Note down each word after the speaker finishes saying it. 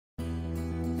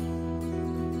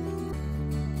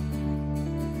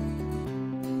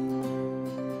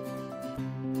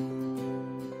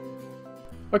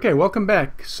Okay, welcome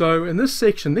back. So in this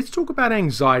section, let's talk about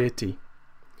anxiety.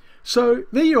 So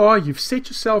there you are, you've set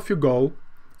yourself your goal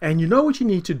and you know what you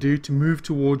need to do to move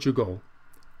towards your goal.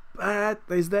 But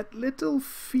there's that little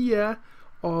fear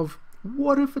of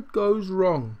what if it goes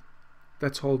wrong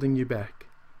that's holding you back.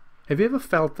 Have you ever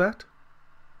felt that?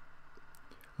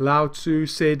 Lao Tzu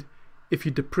said, if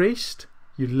you're depressed,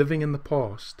 you're living in the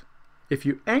past. If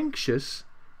you're anxious,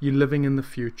 you're living in the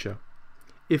future.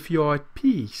 If you're at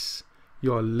peace,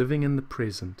 you are living in the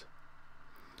present.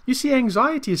 You see,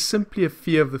 anxiety is simply a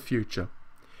fear of the future.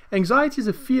 Anxiety is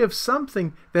a fear of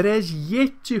something that has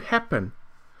yet to happen,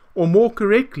 or more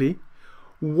correctly,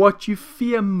 what you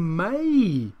fear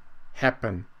may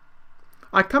happen.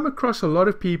 I come across a lot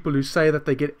of people who say that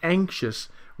they get anxious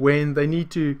when they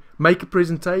need to make a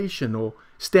presentation or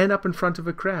stand up in front of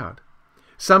a crowd.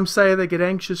 Some say they get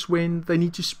anxious when they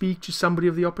need to speak to somebody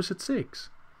of the opposite sex.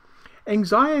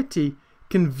 Anxiety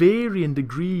can vary in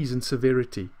degrees and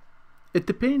severity. It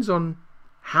depends on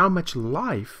how much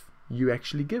life you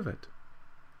actually give it.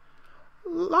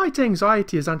 Light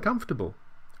anxiety is uncomfortable,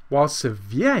 while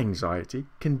severe anxiety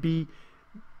can be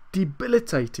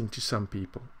debilitating to some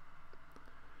people.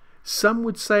 Some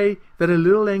would say that a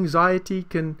little anxiety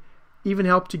can even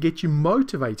help to get you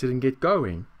motivated and get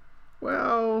going.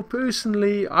 Well,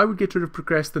 personally, I would get rid of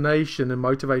procrastination and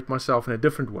motivate myself in a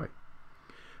different way.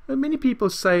 Many people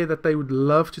say that they would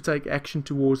love to take action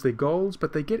towards their goals,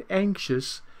 but they get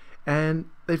anxious and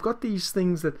they've got these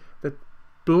things that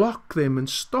block them and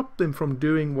stop them from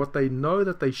doing what they know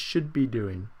that they should be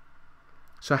doing.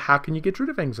 So how can you get rid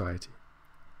of anxiety?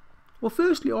 Well,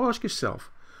 firstly, ask yourself,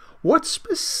 what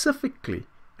specifically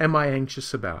am I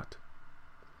anxious about?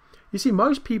 You see,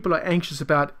 most people are anxious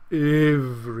about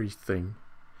everything.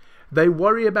 They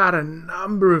worry about a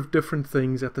number of different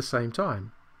things at the same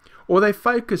time. Or they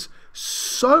focus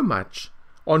so much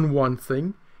on one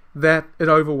thing that it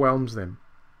overwhelms them.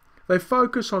 They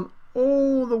focus on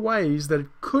all the ways that it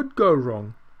could go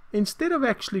wrong instead of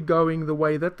actually going the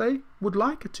way that they would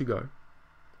like it to go.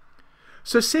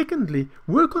 So secondly,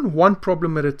 work on one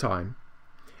problem at a time.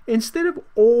 Instead of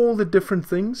all the different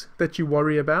things that you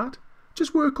worry about,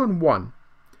 just work on one.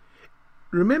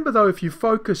 Remember though, if you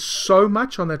focus so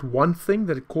much on that one thing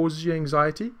that it causes you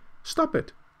anxiety, stop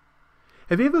it.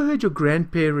 Have you ever heard your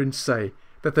grandparents say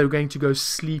that they were going to go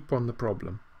sleep on the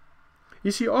problem?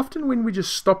 You see, often when we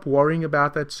just stop worrying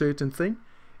about that certain thing,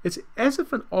 it's as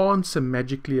if an answer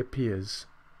magically appears.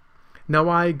 Now,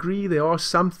 I agree there are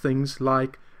some things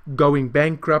like going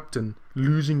bankrupt and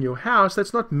losing your house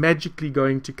that's not magically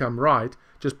going to come right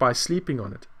just by sleeping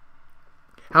on it.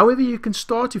 However, you can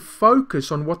start to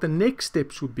focus on what the next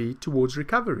steps would be towards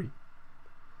recovery.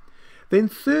 Then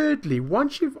thirdly,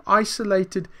 once you've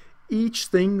isolated each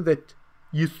thing that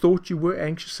you thought you were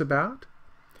anxious about,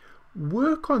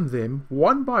 work on them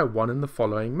one by one in the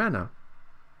following manner.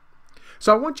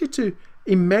 So I want you to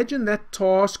imagine that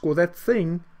task or that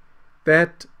thing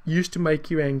that used to make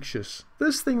you anxious.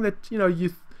 This thing that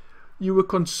you were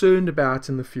concerned about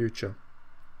in the future.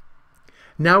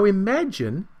 Now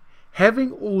imagine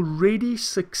having already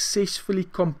successfully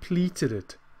completed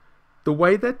it the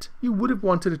way that you would have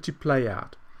wanted it to play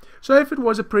out. So if it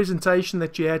was a presentation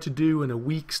that you had to do in a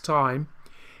week's time,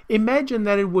 imagine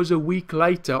that it was a week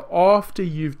later after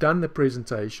you've done the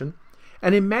presentation,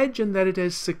 and imagine that it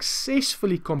has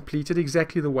successfully completed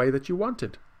exactly the way that you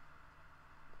wanted.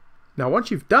 Now once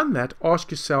you've done that,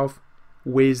 ask yourself,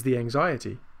 where's the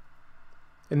anxiety?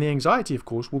 And the anxiety, of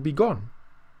course, will be gone.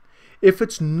 If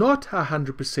it's not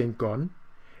 100% gone,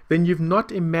 then you've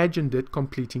not imagined it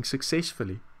completing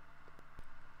successfully.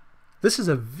 This is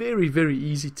a very, very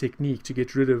easy technique to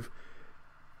get rid of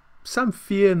some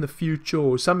fear in the future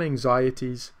or some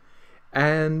anxieties,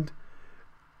 and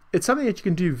it's something that you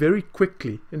can do very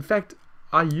quickly. In fact,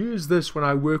 I use this when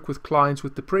I work with clients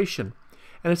with depression,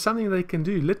 and it's something they can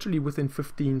do literally within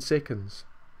 15 seconds.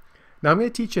 Now I'm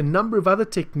going to teach you a number of other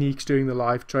techniques during the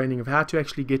live training of how to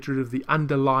actually get rid of the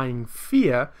underlying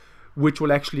fear, which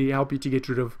will actually help you to get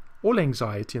rid of all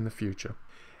anxiety in the future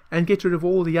and get rid of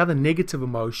all the other negative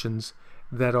emotions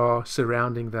that are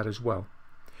surrounding that as well.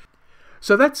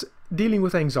 So that's dealing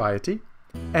with anxiety.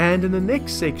 And in the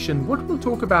next section, what we'll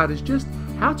talk about is just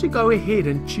how to go ahead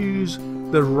and choose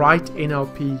the right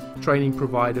NLP training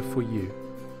provider for you.